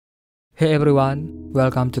Hey everyone,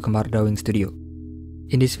 welcome to Kamar Drawing Studio.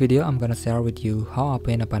 In this video, I'm gonna share with you how I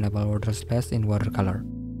paint a pineapple water splash in watercolor.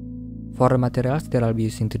 For the materials that I'll be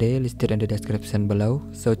using today listed in the description below,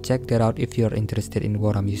 so check that out if you're interested in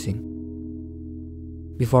what I'm using.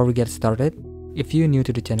 Before we get started, if you're new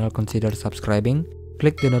to the channel, consider subscribing,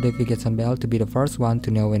 click the notification bell to be the first one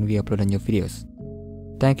to know when we upload new videos.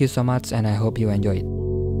 Thank you so much and I hope you enjoy it.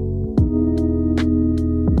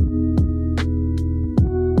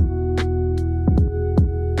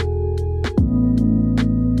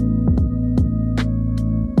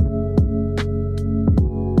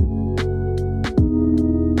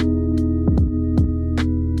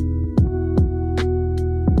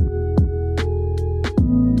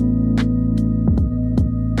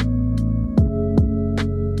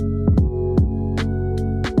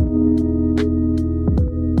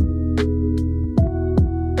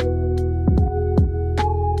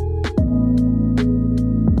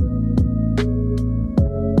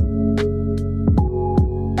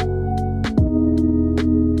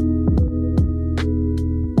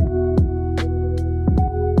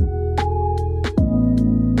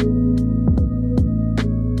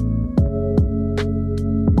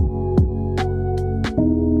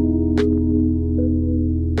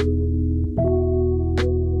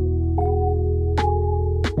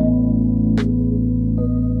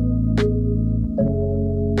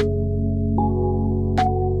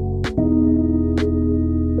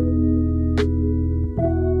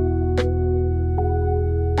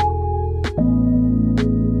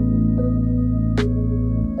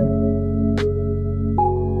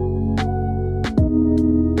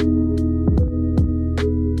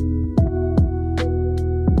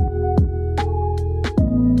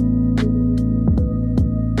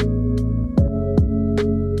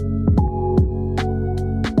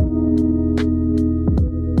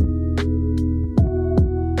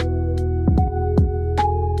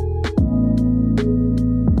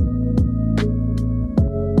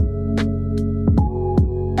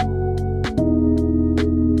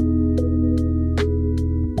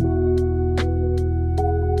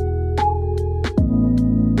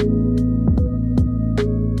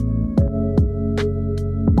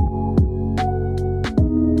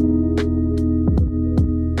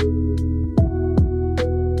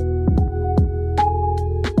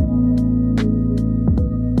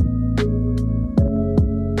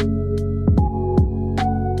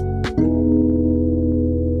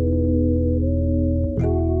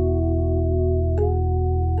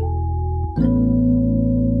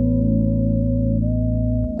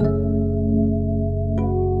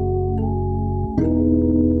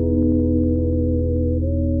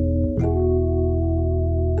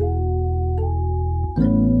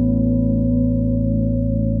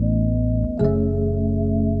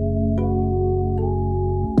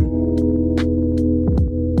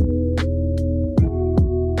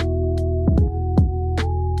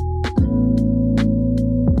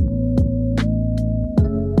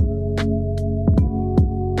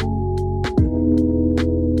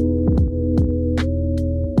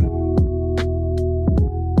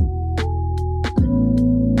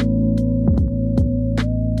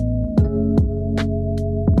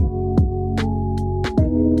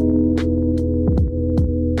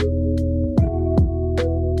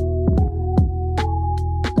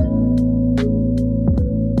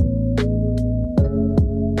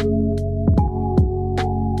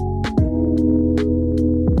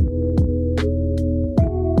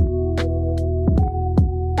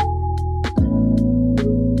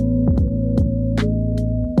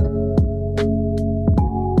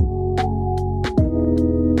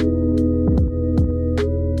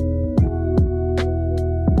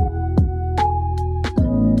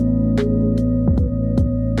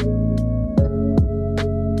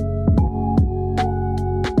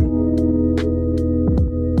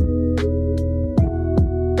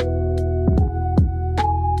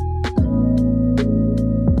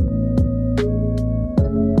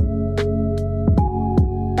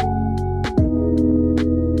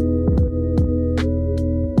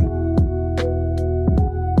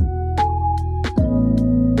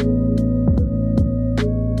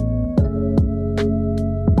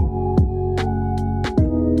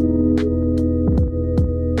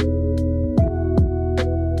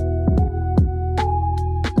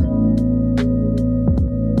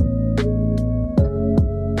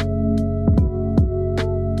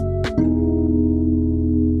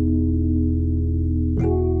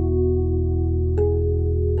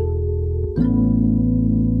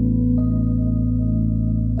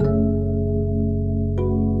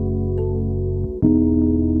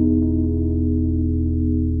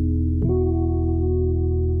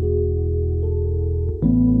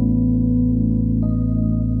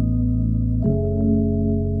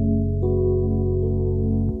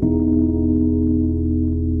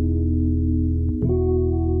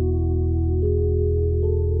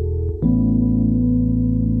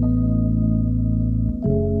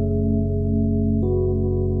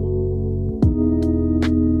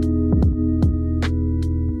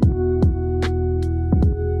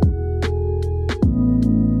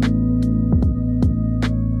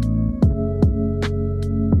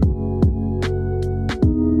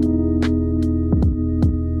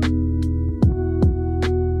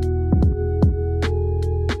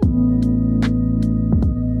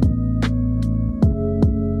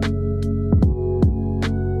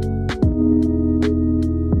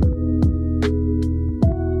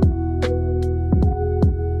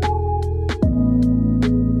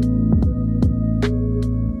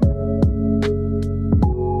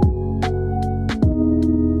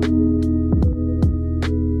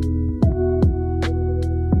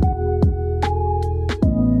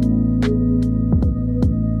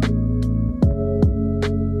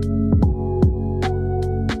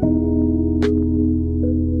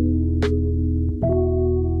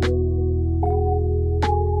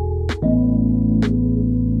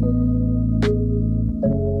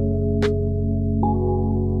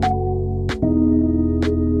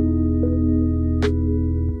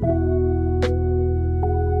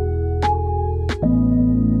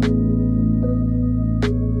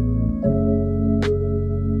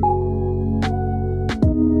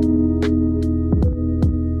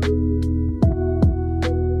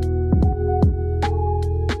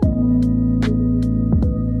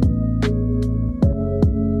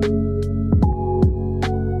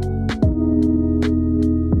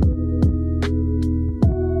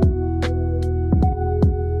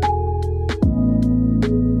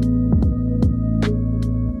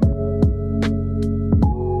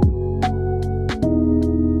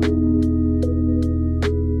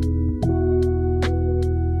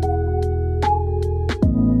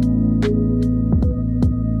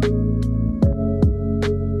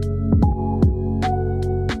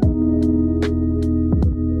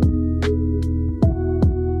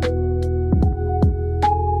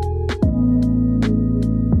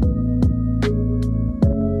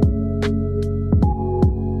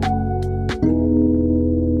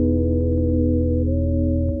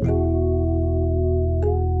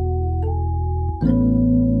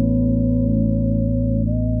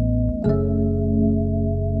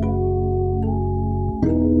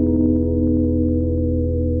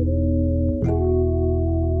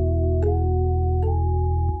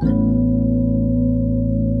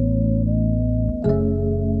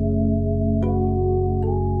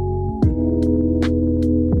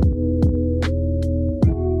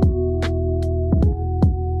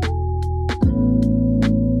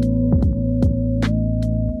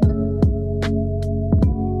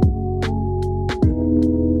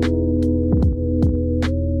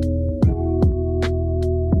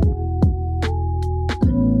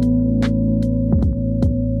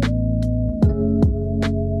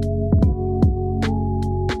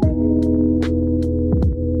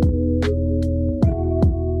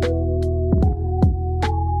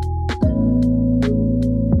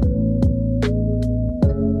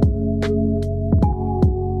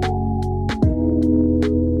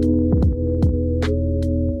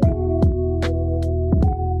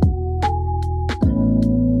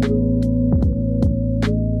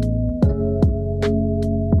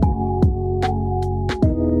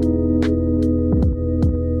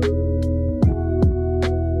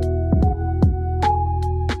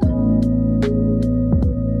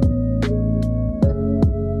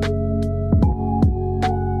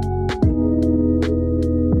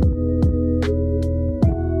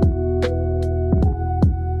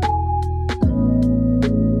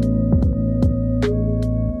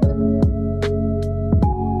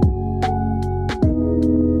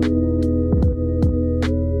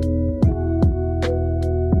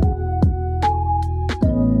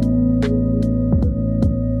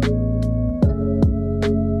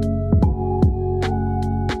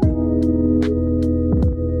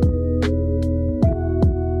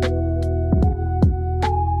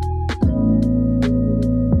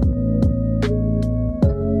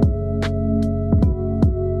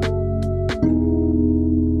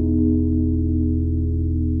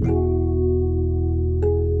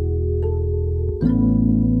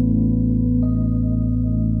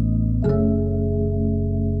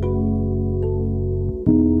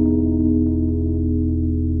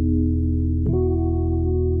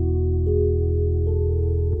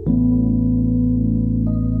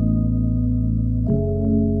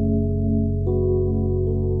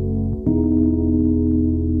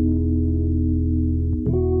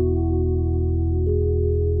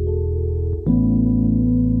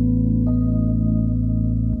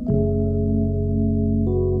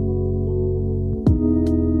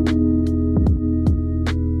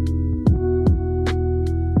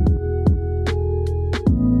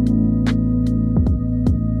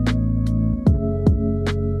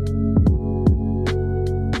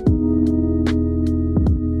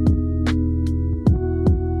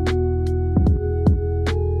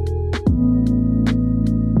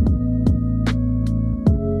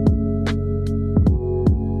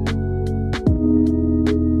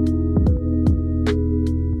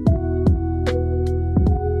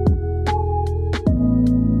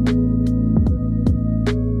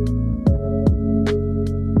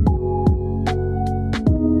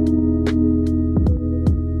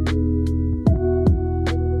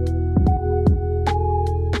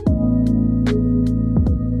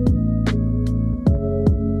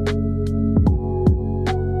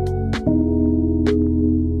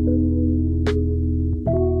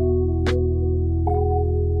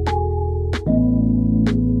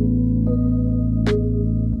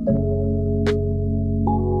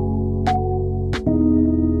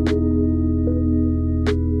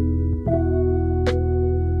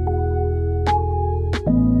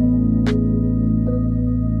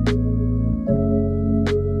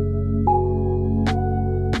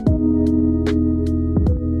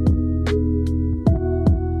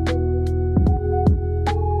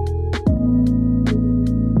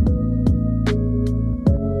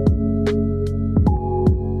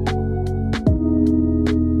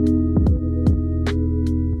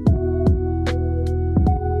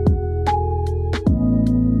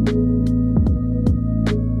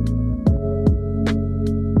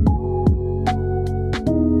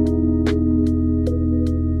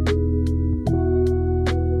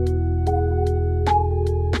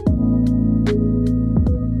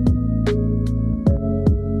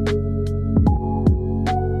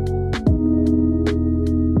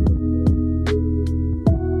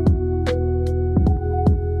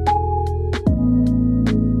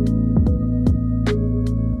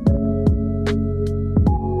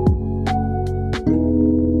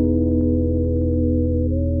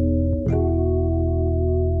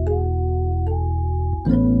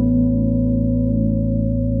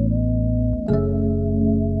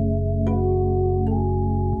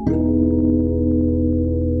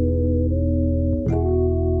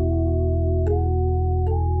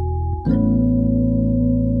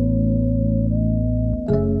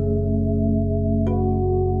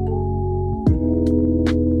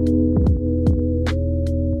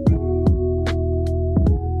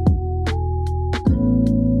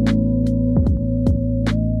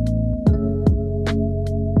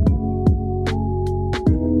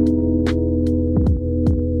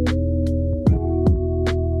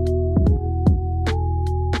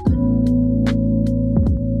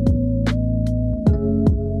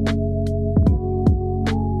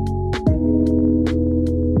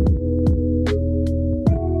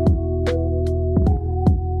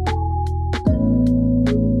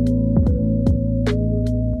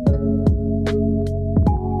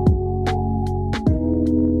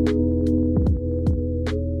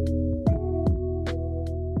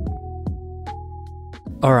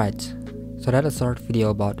 Alright, so that's a short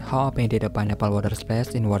video about how I painted a pineapple water splash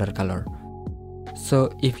in watercolor.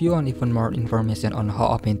 So if you want even more information on how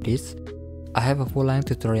I paint this, I have a full-length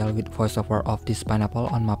tutorial with voiceover of this pineapple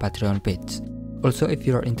on my Patreon page. Also, if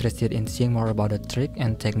you are interested in seeing more about the trick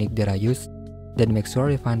and technique that I use, then make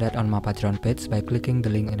sure you find that on my Patreon page by clicking the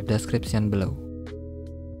link in the description below.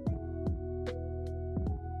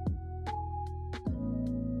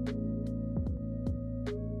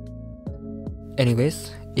 Anyways,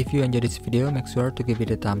 if you enjoyed this video, make sure to give it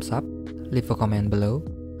a thumbs up, leave a comment below,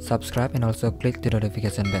 subscribe and also click the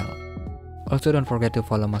notification bell. Also don't forget to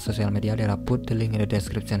follow my social media that I put the link in the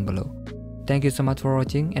description below. Thank you so much for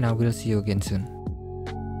watching and I will see you again soon.